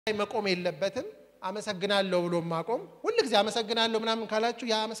መቆም የለበትም አመሰግናለሁ ብሎ ማቆም ሁሉ ጊዜ አመሰግናለሁ ምናምን ካላችሁ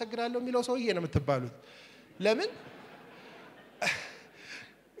ያ አመሰግናለሁ የሚለው ሰውዬ ነው የምትባሉት ለምን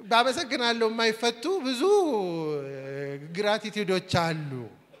ባመሰግናለሁ የማይፈቱ ብዙ ግራቲቲዩዶች አሉ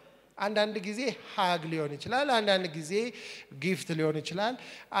አንዳንድ ጊዜ ሃግ ሊሆን ይችላል አንዳንድ ጊዜ ጊፍት ሊሆን ይችላል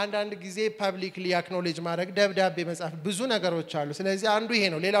አንዳንድ ጊዜ ፐብሊክሊ አክኖሌጅ ማድረግ ደብዳቤ መጻፍ ብዙ ነገሮች አሉ ስለዚህ አንዱ ይሄ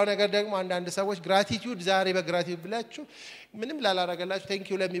ነው ሌላው ነገር ደግሞ አንዳንድ ሰዎች ግራቲቲዩድ ዛሬ በግራቲቲዩድ ብላችሁ ምንም ላላረጋላችሁ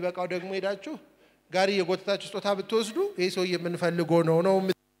ቴንኪው ለሚበቃው ደግሞ ሄዳችሁ ጋሪ የጎተታችሁ ስጦታ ብትወስዱ ይሄ ሰው የምንፈልገው ነው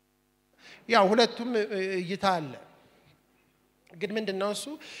ያው ሁለቱም እይታ አለ ግን ምንድነው እሱ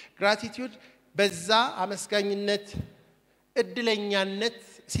ግራቲቲዩድ በዛ አመስጋኝነት እድለኛነት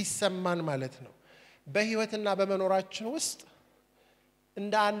ሲሰማን ማለት ነው በህይወትና በመኖራችን ውስጥ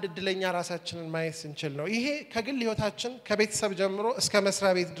እንደ አንድ እድለኛ ራሳችንን ማየት እንችል ነው ይሄ ከግል ህይወታችን ከቤተሰብ ጀምሮ እስከ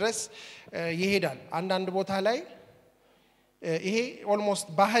መስሪያ ቤት ድረስ ይሄዳል አንዳንድ ቦታ ላይ ይሄ ኦልሞስት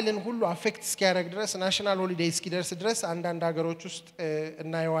ባህልን ሁሉ አፌክት እስኪያደርግ ድረስ ናሽናል ሆሊዴይ እስኪደርስ ድረስ አንዳንድ ሀገሮች ውስጥ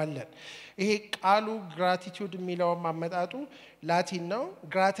እናየዋለን ይሄ ቃሉ ግራቲቲዩድ የሚለው ማመጣጡ ላቲን ነው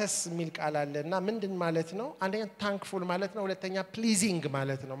ግራተስ የሚል ቃል አለና ምንድን ማለት ነው አንደኛ ታንክፉል ማለት ነው ሁለተኛ ፕሊዚንግ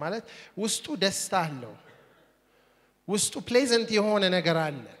ማለት ነው ማለት ውስጡ ደስታ አለው ውስጡ ፕሌዘንት የሆነ ነገር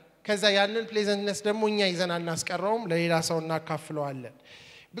አለ ከዛ ያንን ፕሌዘንትነስ ደግሞ እኛ ይዘን አናስቀረውም ለሌላ ሰው እናካፍለዋለን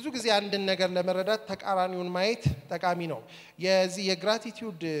ብዙ ጊዜ አንድ ነገር ለመረዳት ተቃራኒውን ማየት ጠቃሚ ነው የዚህ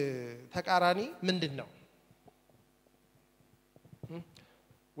የግራቲቲዩድ ተቃራኒ ምንድነው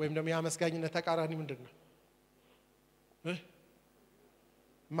ወይም ደግሞ ያመስጋኝነት ተቃራኒ ምንድነው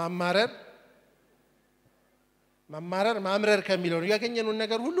ማምረር ከሚለው ያገኘነውን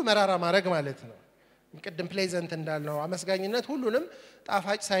ነገር ሁሉ መራራ ማድረግ ማለት ነው ቅድም ፕሌዘንት እንዳልነው አመስጋኝነት ሁሉንም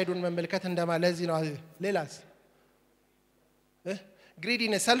ጣፋጭ ሳይዱን መመልከት እንደማለዚህ ነው ሌላስ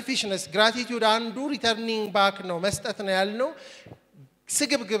greediness selfishness gratitude አንዱ returning back ነው መስጠት ነው ያልነው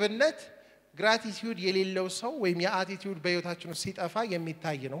ስግብግብነት gratitude የሌለው ሰው ወይም የአቲቲዩድ በህይወታችን ውስጥ ሲጠፋ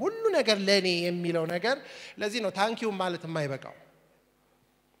የሚታይ ነው ሁሉ ነገር ለኔ የሚለው ነገር ለዚህ ነው ታንኪው ማለት የማይበቃው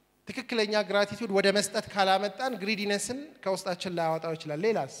ትክክለኛ gratitude ወደ መስጠት ካላመጣን greedinessን ከውስጣችን ላይ ያወጣው ይችላል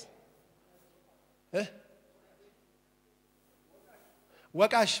ሌላስ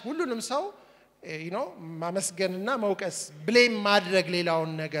ወቃሽ ሁሉንም ሰው ማመስገንና መውቀስ ብሌም ማድረግ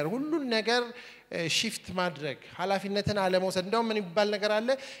ሌላውን ነገር ሁሉን ነገር shift ማድረግ ሐላፊነትን አለመውሰድ እንደው ምን ይባል ነገር አለ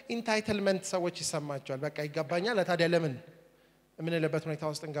ኢንታይትልመንት ሰዎች ይሰማቸዋል በቃ ይገባኛል ለታዲያ ለምን ምን ለበት ሁኔታ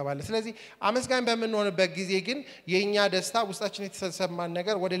ውስጥ እንገባለን ስለዚህ አመስጋኝ በመንሆንበት ጊዜ ግን የኛ ደስታ ውስጣችን የተሰማን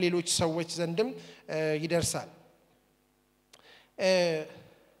ነገር ወደ ሌሎች ሰዎች ዘንድም ይደርሳል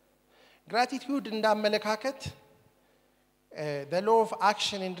gratitude እንዳመለካከት the law of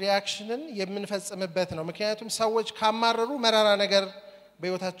action and reaction የምንፈጽምበት ነው ምክንያቱም ሰዎች ካማረሩ መራራ ነገር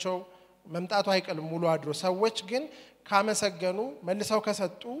በህይወታቸው መምጣቱ አይቀርም ሙሉ አድሮ ሰዎች ግን ካመሰገኑ መልሰው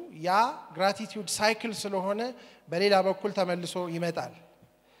ከሰጡ ያ gratitude cycle ስለሆነ በሌላ በኩል ተመልሶ ይመጣል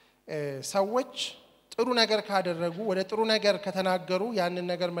ሰዎች ጥሩ ነገር ካደረጉ ወደ ጥሩ ነገር ከተናገሩ ያንን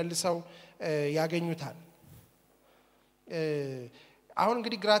ነገር መልሰው ያገኙታል አሁን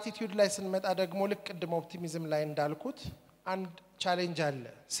እንግዲህ gratitude ላይ ስንመጣ ደግሞ ልክ ቅድም ኦፕቲሚዝም ላይ እንዳልኩት አንድ ቻሌንጅ አለ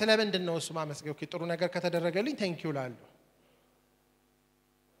ስለምንድን ነው እሱ ማመስገን ጥሩ ነገር ከተደረገልኝ ቴንኪው ላሉ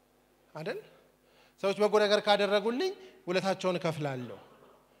አይደል ሰዎች በጎ ነገር ካደረጉልኝ ውለታቸውን እከፍላለሁ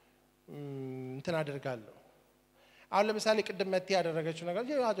እንትን አደርጋለሁ አሁን ለምሳሌ ቅድም መቲ ያደረገችው ነገር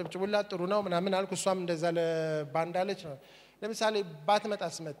አጨብጭቡላት ጥሩ ነው ምናምን አልኩ እሷም እንደዛ ለባንዳለች ነው ለምሳሌ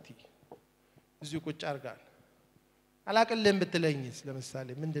ባትመጣስ መቲ እዚሁ ቁጭ አርጋል አላቀለም ብትለኝስ ለምሳሌ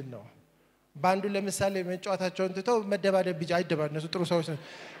ምንድነው ባንዱ ለምሳሌ መጫወታቸውን ትተው መደባደብ ቢጫ አይደባ እነሱ ጥሩ ሰዎች ነው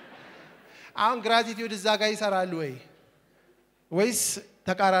አሁን gratitude እዛ ጋር ይሰራል ወይስ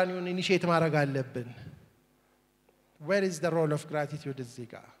ተቃራኒውን ኢኒሺየት ማድረግ አለብን where is the role of gratitude እዚህ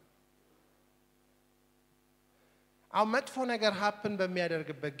ጋር አሁን መጥፎ ነገር happen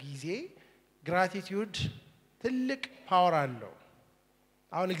በሚያደርግበት ጊዜ gratitude ትልቅ ፓወር አለው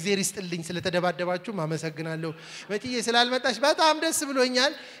አሁን እግዚአብሔር ይስጥልኝ ስለተደባደባችሁ ማመሰግናለሁ መጥዬ ስላልመጣሽ በጣም ደስ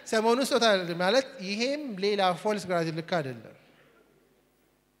ብሎኛል ሰሞኑን ሶታ ማለት ይሄም ሌላ ፎልስ gratitude ልክ አይደለም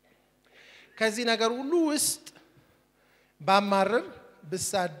ከዚህ ነገር ሁሉ ውስጥ ባማረር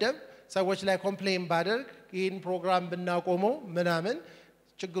ብሳደብ ሰዎች ላይ ኮምፕሌን ባደርግ ይሄን ፕሮግራም ብናቆመው ምናምን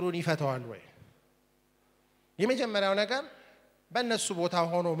ችግሩን ይፈታዋል ወይ የመጀመሪያው ነገር በእነሱ ቦታ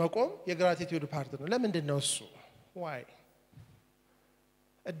ሆኖ መቆም የግራቲቲዩድ ፓርት ነው ለምንድን ነው እሱ why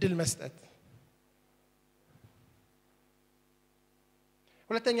እድል መስጠት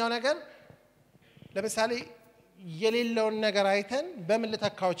ሁለተኛው ነገር ለምሳሌ የሌለውን ነገር አይተን በምን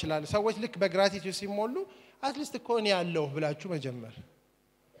ልተካው ይችላል ሰዎች ልክ በግራቲቲዩድ ሲሞሉ አትሊስት እኮ እኔ ያለው ብላችሁ መጀመር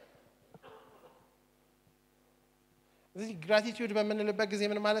እዚህ gratitude በመንልበት ጊዜ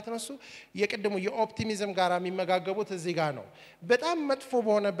ምን ማለት ነው እሱ የቅድሙ የኦፕቲሚዝም ጋር የሚመጋገቡት እዚህ ጋር ነው በጣም መጥፎ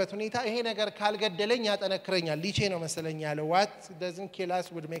በሆነበት ሁኔታ ይሄ ነገር ካልገደለኝ ያጠነክረኛል ሊቼ ነው መሰለኝ ያለው what doesn't kill us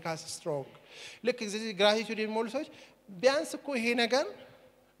would make us strong ልክ እዚህ gratitude የሚሞሉ ሰዎች ቢያንስ እኮ ይሄ ነገር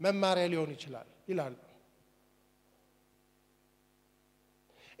መማሪያ ሊሆን ይችላል ይላሉ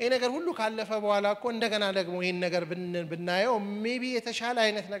ይሄ ነገር ሁሉ ካለፈ በኋላ እኮ እንደገና ደግሞ ይሄን ነገር ብናየው ሜቢ የተሻለ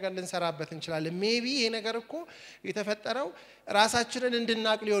አይነት ነገር ልንሰራበት እንችላለን ሜቢ ይሄ ነገር እኮ የተፈጠረው ራሳችንን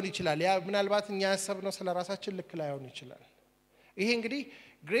እንድናቅ ሊሆን ይችላል ያ ምናልባት እኛ ያሰብነው ስለ ራሳችን ልክ ላይሆን ይችላል ይሄ እንግዲህ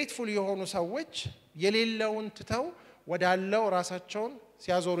ግሬትፉል የሆኑ ሰዎች የሌለውን ትተው ወዳለው ራሳቸውን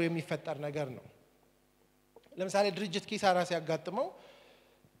ሲያዞሩ የሚፈጠር ነገር ነው ለምሳሌ ድርጅት ኪሳራ ሲያጋጥመው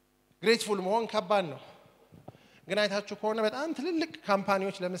ግሬትፉል መሆን ከባድ ነው ግን አይታችሁ ከሆነ በጣም ትልልቅ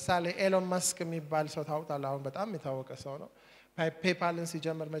ካምፓኒዎች ለምሳሌ ኤሎን ማስክ የሚባል ሰው ታውቃላችሁ አሁን በጣም የታወቀ ሰው ነው ፔፓልን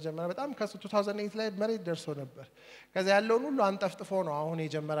ሲጀምር መጀመሪያ በጣም ከ2008 ላይ መሬት ደርሶ ነበር ከዛ ያለውን ሁሉ አንጠፍጥፎ ነው አሁን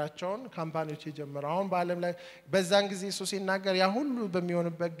የጀመራቸውን ካምፓኒዎች የጀመረው አሁን በአለም ላይ በዛን ጊዜ እሱ ሲናገር ያ ሁሉ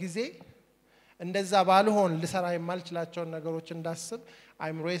በሚሆንበት ጊዜ እንደዛ ባልሆን ልሰራ የማልችላቸው ነገሮች እንዳስብ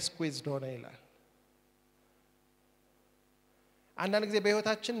I'm rescued ሆነ ይላል አንዳንድ ጊዜ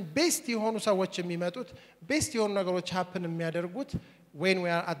በህይወታችን ቤስት የሆኑ ሰዎች የሚመጡት ቤስት የሆኑ ነገሮች happen የሚያደርጉት when we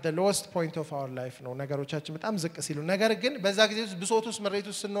are at the lowest point of our life ነው ነገሮቻችን በጣም ዝቅ ሲሉ ነገር ግን በዛ ጊዜ ውስጥ ብሶቱስ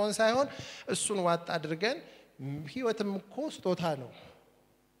መሬቱስ ስንሆን ሳይሆን እሱን ዋጥ አድርገን ህይወትም እኮ ስጦታ ነው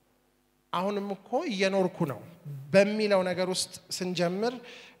አሁንም እኮ እየኖርኩ ነው በሚለው ነገር ውስጥ ስንጀምር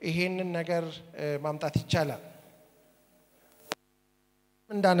ይሄንን ነገር ማምጣት ይቻላል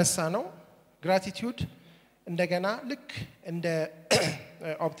እንዳነሳ ነው gratitude እንደገና ልክ እንደ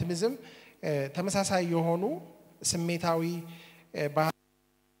ኦፕቲሚዝም ተመሳሳይ የሆኑ ስሜታዊ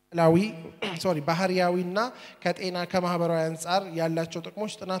ባህሪያዊና ከጤና ከማህበራዊ አንፃር ያላቸው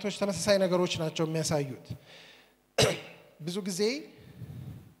ጥቅሞች ጥናቶች ተመሳሳይ ነገሮች ናቸው የሚያሳዩት ብዙ ጊዜ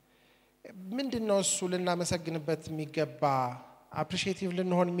ምንድነው እሱ ልናመሰግንበት የሚገባ አፕሪሺየቲቭ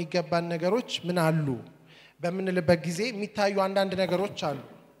ልንሆን የሚገባን ነገሮች ምን አሉ በመንልበት ጊዜ የሚታዩ አንዳንድ ነገሮች አሉ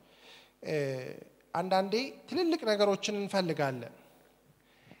አንዳንዴ ትልልቅ ነገሮችን እንፈልጋለን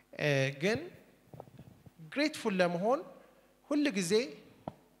ግን ግሬትፉል ለመሆን ሁሉ ጊዜ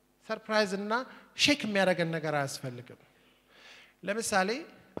ሰርፕራይዝ እና ሼክ የሚያደርገን ነገር አያስፈልግም ለምሳሌ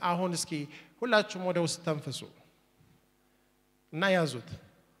አሁን እስኪ ሁላችሁም ወደ ውስጥ ተንፍሱ እና ያዙት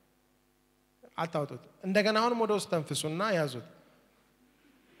አታውጡት እንደገና አሁንም ወደ ውስጥ ተንፍሱና ያዙት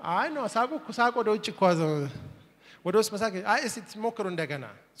አይ ነው ሳቁ ወደ ውጭ ኳዘው ወደ ውስጥ መሳቅ እስቲ ሞክሩ እንደገና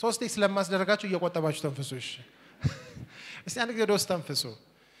ሶስቴ ስለማስደረጋችሁ እየቆጠባችሁ ተንፍሱ እሺ እስቲ አንድ ጊዜ ወደ ውስጥ ተንፍሱ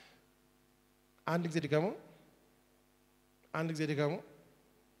አንድ ጊዜ ድገሙ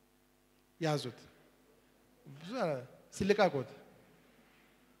ያዙት ብዙ ሲልቃቆት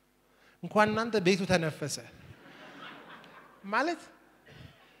እንኳን እናንተ ቤቱ ተነፈሰ ማለት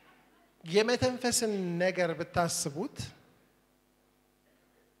የመተንፈስን ነገር ብታስቡት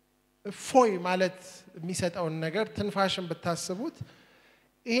ፎይ ማለት የሚሰጣውን ነገር ትንፋሽን ብታስቡት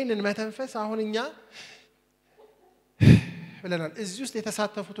ይሄንን መተንፈስ አሁንኛ ብለናል እዚህ ውስጥ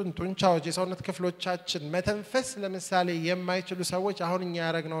የተሳተፉትን ጡንቻዎች የሰውነት ክፍሎቻችን መተንፈስ ለምሳሌ የማይችሉ ሰዎች አሁንኛ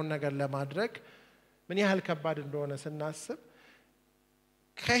ያረግነውን ነገር ለማድረግ ምን ያህል ከባድ እንደሆነ ስናስብ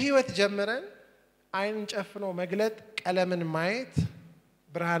ከህይወት ጀምረን አይን ጨፍኖ መግለጥ ቀለምን ማየት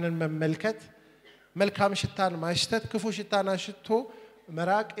ብርሃንን መመልከት መልካም ሽታን ማሽተት ክፉ ሽታን አሽቶ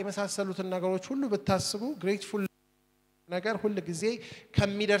መራቅ የመሳሰሉትን ነገሮች ሁሉ በታስቡ ግሬትፉል ነገር ሁሉ ጊዜ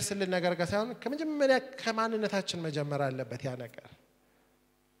ከሚደርስልን ነገር ጋር ሳይሆን ከመጀመሪያ ከማንነታችን መጀመር አለበት ያ ነገር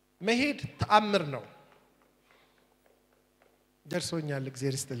መሄድ ተአምር ነው ደርሶኛል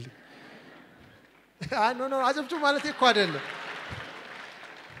እግዚአብሔር ይስጥልኝ ኖ አጀብቱ ማለት እኮ አይደለም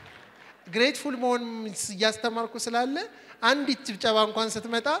ግሬትፉል መሆን ያስተማርኩ ስላለ አንዲት ጭብጨባ እንኳን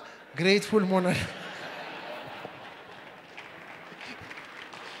ስትመጣ ግሬትፉል መሆን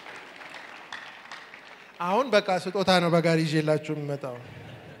አሁን በቃ ስጦታ ነው በጋር ይዤላችሁ መጣው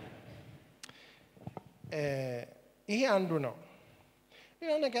ይሄ አንዱ ነው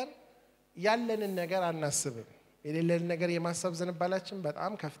ሌላ ነገር ያለንን ነገር አናስብም የሌለን ነገር የማሰብ ዝንባላችን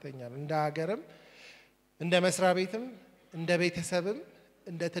በጣም ከፍተኛ ነው እንደ ሀገርም እንደ መስሪያ ቤትም እንደ ቤተሰብም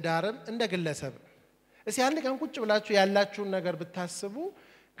እንደ ትዳርም እንደ ግለሰብም እሺ አንድ ቀን ቁጭ ብላችሁ ያላችሁን ነገር ብታስቡ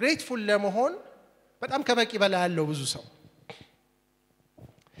ግሬትፉል ለመሆን በጣም ከበቂ በላይ ያለው ብዙ ሰው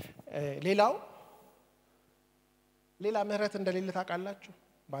ሌላ ምህረት እንደሌለ ታውቃላችሁ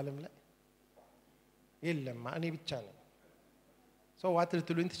በአለም ላይ የለም እኔ ብቻ ነኝ ሰው ዋት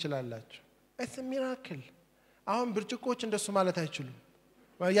ልትሉኝ ትችላላችሁ it's a miracle አሁን ብርጭቆች እንደሱ ማለት አይችሉም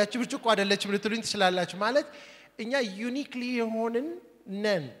ያቺ ብርጭቆ አይደለችም ልትሉኝ ትችላላችሁ ማለት እኛ ዩኒክሊ የሆንን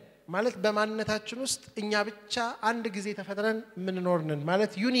ነን ማለት በማንነታችን ውስጥ እኛ ብቻ አንድ ጊዜ ተፈጥረን ምን ኖርነን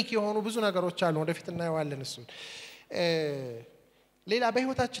ማለት ዩኒክ የሆኑ ብዙ ነገሮች አሉ ወደፊት እናየዋለን እሱ ሌላ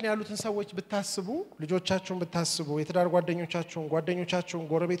በህይወታችን ያሉትን ሰዎች ብታስቡ ልጆቻችሁን ብታስቡ የትዳር ጓደኞቻችሁን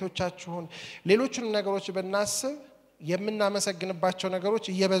ጎረቤቶቻችሁን ሌሎችን ነገሮች በእናስብ የምናመሰግንባቸው ነገሮች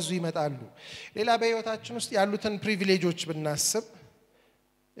እየበዙ ይመጣሉ ሌላ በህይወታችን ውስጥ ያሉትን ፕሪቪሌጆች ብናስብ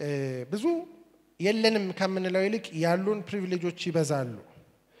ብዙ የለንም ከምንለው ይልቅ ያሉን ፕሪቪሌጆች ይበዛሉ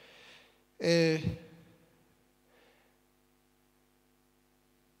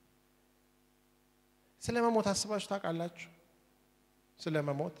ስለመሞት አስባችሁ ታውቃላችሁ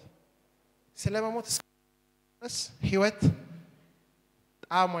ስለመሞት ህይወት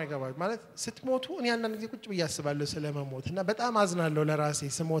ጣዕሙ አይገባም ማለት ስትሞቱ እኔ አንዳንድ ጊዜ ቁጭ ብዬ አስባለሁ ስለመሞት እና በጣም አዝናለሁ ለራሴ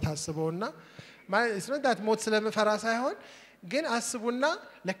ስሞት አስበውና ማለት ስለዳት ሞት ስለምፈራ ሳይሆን ግን አስቡና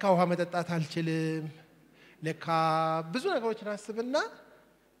ለካ ውሃ መጠጣት አልችልም ለካ ብዙ ነገሮችን አስብና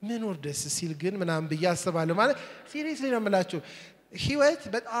ምን ወርደስ ሲል ግን ምናም ብዬ አስባለሁ ማለት ሲሪየስሊ ነው የምላችሁ ህይወት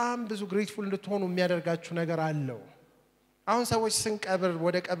በጣም ብዙ ግሬትፉል እንድትሆኑ የሚያደርጋችሁ ነገር አለው አሁን ሰዎች ስንቀብር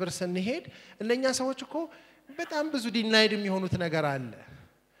ወደ ቀብር ስንሄድ እነኛ ሰዎች እኮ በጣም ብዙ ዲናይድ የሚሆኑት ነገር አለ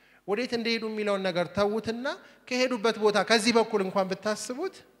ወዴት እንደሄዱ የሚለውን ነገር ተውትና ከሄዱበት ቦታ ከዚህ በኩል እንኳን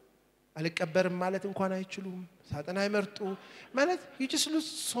ብታስቡት አልቀበርም ማለት እንኳን አይችሉም ሳጥን አይመርጡ ማለት you just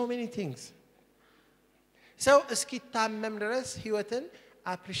lose so many things ሰው እስኪታመም ድረስ ህይወትን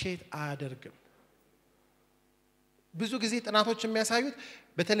appreciate አያደርግም ብዙ ጊዜ ጥናቶች የሚያሳዩት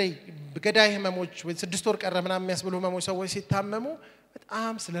በተለይ በገዳይ ህመሞች ወይ 6 ወር ቀረ ምናምን የሚያስብሉ ህመሞች ሰዎች ሲታመሙ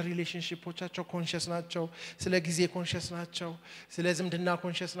በጣም ስለ ሪሌሽንሺፖቻቸው ኮንሺየስ ናቸው ስለ ጊዜ ኮንሺየስ ናቸው ስለ ዝምድና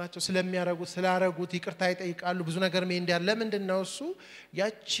ኮንሺየስ ናቸው ስላረጉት ይቅርታ ይጠይቃሉ ብዙ ነገር ምን እንዲያለ ለምንድነው እሱ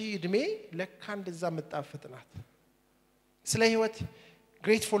ያቺ እድሜ ለካ እንደዛ መጣፈጥናት ስለ ህይወት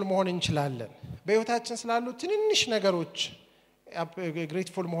ግሬትፉል መሆን እንችላለን በህይወታችን ስላሉ ትንንሽ ነገሮች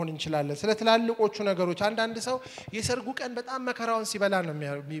ግሬትፉል መሆን እንችላለን ስለ ትላልቆቹ ነገሮች አንዳንድ ሰው የሰርጉ ቀን በጣም መከራውን ሲበላ ነው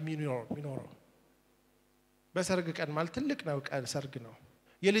የሚኖረው በሰርግ ቀን ማለት ትልቅ ነው ቀን ሰርግ ነው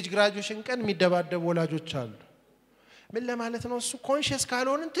የልጅ ግራጁዌሽን ቀን የሚደባደቡ ወላጆች አሉ ምን ለማለት ነው እሱ ኮንሺየስ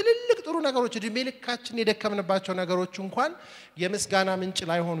ካልሆነን ትልልቅ ጥሩ ነገሮች እድሜ ልካችን የደከምንባቸው ነገሮች እንኳን የምስጋና ምንጭ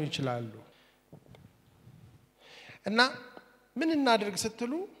ላይ ሆኑ ይችላሉ እና ምን እናድርግ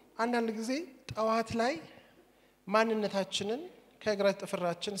ስትሉ አንዳንድ ጊዜ ጠዋት ላይ ማንነታችንን ከእግራት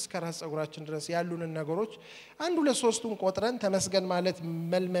ጥፍራችን እስከ ራስ ጸጉራችን ድረስ ያሉንን ነገሮች አንድ ሁለት ሶስቱን ቆጥረን ተመስገን ማለት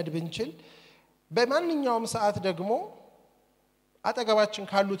መልመድ ብንችል በማንኛውም ሰዓት ደግሞ አጠገባችን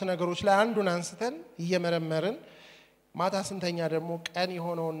ካሉት ነገሮች ላይ አንዱን አንስተን እየመረመርን ማታ ስንተኛ ደግሞ ቀን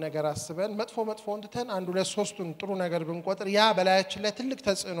የሆነውን ነገር አስበን መጥፎውን ትተን አንድ ሁለት ሶስቱን ጥሩ ነገር ብንቆጥር ያ በላያችን ላይ ትልቅ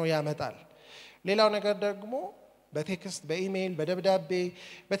ተጽዕኖ ያመጣል ሌላው ነገር ደግሞ በቴክስት በኢሜል በደብዳቤ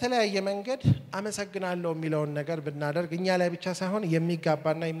በተለያየ መንገድ አመሰግናለሁ የሚለውን ነገር ብናደርግ እኛ ላይ ብቻ ሳይሆን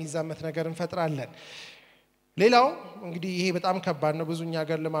የሚጋባና የሚዛመት ነገር እንፈጥራለን ሌላው እንግዲህ ይሄ በጣም ከባድ ነው ብዙኛ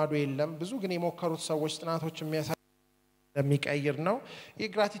ሀገር ልማዱ የለም ብዙ ግን የሞከሩት ሰዎች ጥናቶች የሚቀይር ነው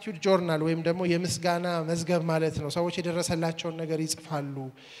የግራቲቲዩድ ጆርናል ወይም ደግሞ የምስጋና መዝገብ ማለት ነው ሰዎች የደረሰላቸውን ነገር ይጽፋሉ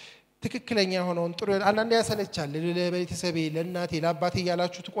ትክክለኛ ሆነውን ጥሩ አንዳንዴ ያሰለቻል ለቤተሰቤ ለእናቴ ለአባቴ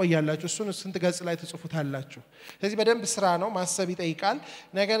ያላችሁ ትቆያላችሁ እሱን ስንት ገጽ ላይ ተጽፉታላችሁ ስለዚህ በደንብ ስራ ነው ማሰብ ይጠይቃል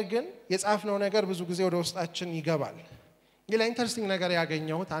ነገር ግን የጻፍነው ነገር ብዙ ጊዜ ወደ ውስጣችን ይገባል ሌላ ኢንተረስቲንግ ነገር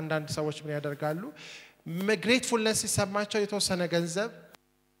ያገኘሁት አንዳንድ ሰዎች ምን ያደርጋሉ ግሬትፉልነስ ሲሰማቸው የተወሰነ ገንዘብ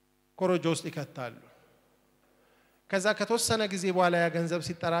ኮሮጆ ውስጥ ይከታሉ ከዛ ከተወሰነ ጊዜ በኋላ ያ ገንዘብ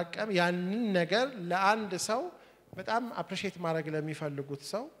ሲጠራቀም ያንን ነገር ለአንድ ሰው በጣም አፕሪሺየት ማድረግ ለሚፈልጉት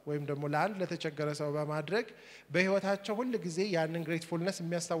ሰው ወይም ደግሞ ለአንድ ለተቸገረ ሰው በማድረግ በህይወታቸው ሁሉ ጊዜ ያንን ግሬትፉልነስ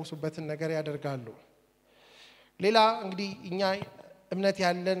የሚያስታውሱበትን ነገር ያደርጋሉ ሌላ እንግዲህ እኛ እምነት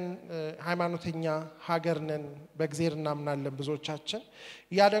ያለን ሃይማኖተኛ ሀገር ነን በእግዚአብሔር እናምናለን ብዙዎቻችን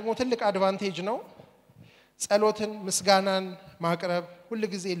ያ ደግሞ ትልቅ አድቫንቴጅ ነው ጸሎትን ምስጋናን ማቅረብ ሁሉ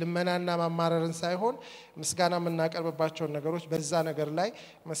ጊዜ ልመናና ማማረርን ሳይሆን ምስጋና የምናቀርብባቸው ነገሮች በዛ ነገር ላይ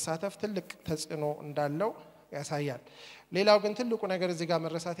መሳተፍ ትልቅ ተጽዕኖ እንዳለው ያሳያል ሌላው ግን ትልቁ ነገር እዚህ ጋር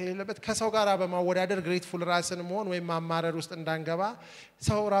መረሳት የሌለበት ከሰው ጋር በማወዳደር ግሬትፉል ራስን መሆን ወይም ማማረር ውስጥ እንዳንገባ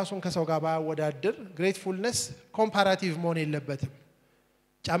ሰው ራሱን ከሰው ጋር ባወዳደር ግሬትፉልነስ ኮምፓራቲቭ መሆን የለበትም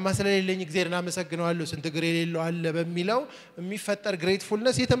ጫማ ስለሌለኝ እግዚአብሔርን አመሰግናለሁ ስንት ግሬ የሌለው አለ በሚለው የሚፈጠር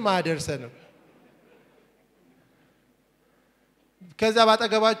ግሬትፉልነስ የትም አያደርሰንም ከዛ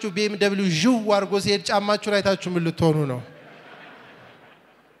ባጠገባችሁ BMW ጁው አርጎ ሲሄድ ጫማችሁ ላይ ታችሁ ምን ልትሆኑ ነው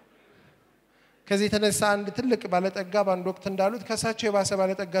ከዚህ ተነሳ አንድ ትልቅ ባለጠጋ ባንድ ወቅት እንዳሉት ከሳቸው የባሰ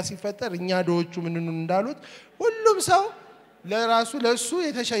ባለጠጋ ሲፈጠር እኛ ዶዎቹ ምንኑ እንዳሉት ሁሉም ሰው ለራሱ ለሱ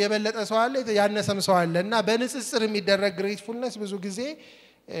የበለጠ ሰው አለ ያነሰም ሰው አለ እና በንጽጽር የሚደረግ ግሬትፉልነስ ብዙ ጊዜ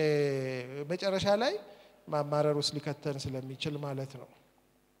መጨረሻ ላይ ማማረር ውስጥ ሊከተን ስለሚችል ማለት ነው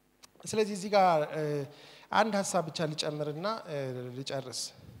ስለዚህ እዚህ ጋር አንድ ሐሳብ ብቻ ልጨምርና ልጨርስ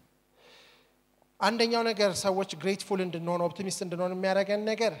አንደኛው ነገር ሰዎች ግሬትፉል እንድንሆን ኦፕቲሚስት እንድንሆን የሚያደርገን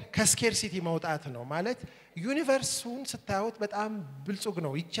ነገር ከስኬርሲቲ መውጣት ነው ማለት ዩኒቨርሱን ስታዩት በጣም ብልጽግ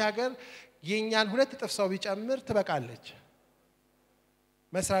ነው ይቺ ሀገር የኛን ሁለት እጥፍ ሰው ቢጨምር ትበቃለች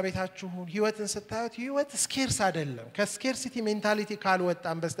መስራ ቤታችሁን ህይወትን ስታዩት ህይወት ስኬርስ አይደለም ከስኬርሲቲ ሜንታሊቲ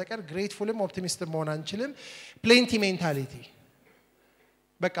ካልወጣን በስተቀር ግሬትፉልም ኦፕቲሚስት መሆን አንችልም ፕሌንቲ ሜንታሊቲ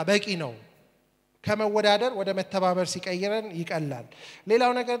በቃ በቂ ነው ከመወዳደር ወደ መተባበር ሲቀየረን ይቀላል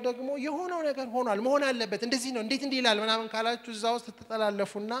ሌላው ነገር ደግሞ የሆነው ነገር ሆኗል መሆን አለበት እንደዚህ ነው እንዴት እንዲላል ምናምን ካላችሁ እዛው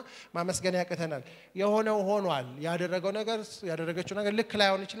ተተላለፉና ማመስገን ያቀተናል የሆነው ሆኗል ያደረገችው ነገር ልክ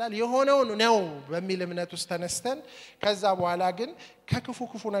ላይሆን ይችላል የሆነው ነው በሚል እምነት ውስጥ ተነስተን ከዛ በኋላ ግን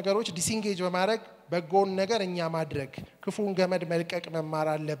ከክፉ ነገሮች ዲስኢንጌጅ በማድረግ በጎን ነገር እኛ ማድረግ ክፉን ገመድ መልቀቅ መማር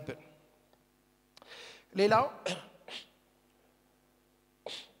አለብን ሌላው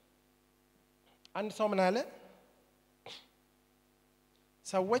አንድ ሰው ምን አለ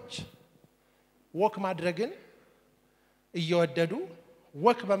ሰዎች ወክ ማድረግን እየወደዱ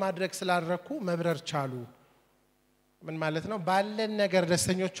ወክ በማድረግ ስላረኩ መብረር ቻሉ ምን ማለት ነው ባለን ነገር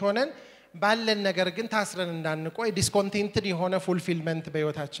ደስተኞች ሆነን ባለን ነገር ግን ታስረን እንዳንቆይ ዲስኮንቴንትድ የሆነ ፉልፊልመንት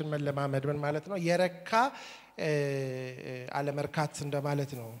በህይወታችን መለማመድ ምን ማለት ነው የረካ አለመርካት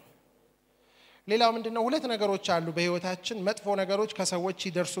እንደማለት ነው ሌላው ምንድነው ሁለት ነገሮች አሉ በህይወታችን መጥፎ ነገሮች ከሰዎች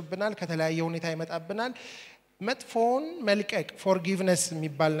ይደርሱብናል ከተለያየ ሁኔታ ይመጣብናል መጥፎን መልቀቅ ፎርጊቭነስ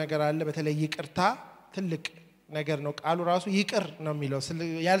የሚባል ነገር አለ በተለይ ይቅርታ ትልቅ ነገር ነው ቃሉ ራሱ ይቅር ነው የሚለው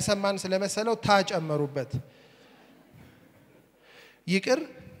ያልሰማን ስለመሰለው ታጨመሩበት ይቅር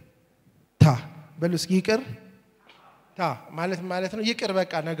ታ በሉስ ይቅር ታ ማለት ነው ይቅር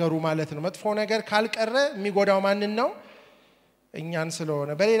በቃ ነገሩ ማለት ነው መጥፎ ነገር ካልቀረ የሚጎዳው ማንን ነው እኛን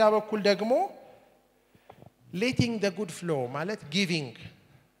ስለሆነ በሌላ በኩል ደግሞ letting the good flow ማለት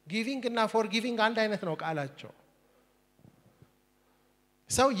giving እና forgiving አንድ አይነት ነው ቃላቸው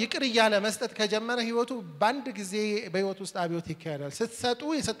ሰው ይቅር ይያለ መስጠት ከጀመረ ህይወቱ ባንድ ጊዜ በህይወቱ ውስጥ አብዮት ይካሄዳል ስትሰጡ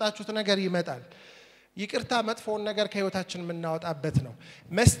የሰጣችሁት ነገር ይመጣል ይቅርታ መጥፎን ነገር ከህይወታችን የምናወጣበት ነው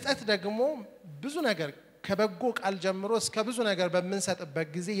መስጠት ደግሞ ብዙ ነገር ከበጎ ቃል ጀምሮ እስከ ብዙ ነገር በመንሰጥበት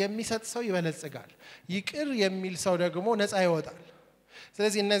ጊዜ የሚሰጥ ሰው ይበለጽጋል ይቅር የሚል ሰው ደግሞ ነፃ ይወጣል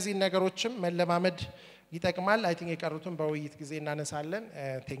ስለዚህ እነዚህ ነገሮችም መለማመድ ይጠቅማል አይ ቲንክ የቀሩትን በውይይት ጊዜ እናነሳለን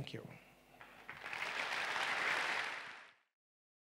ቴንክ ዩ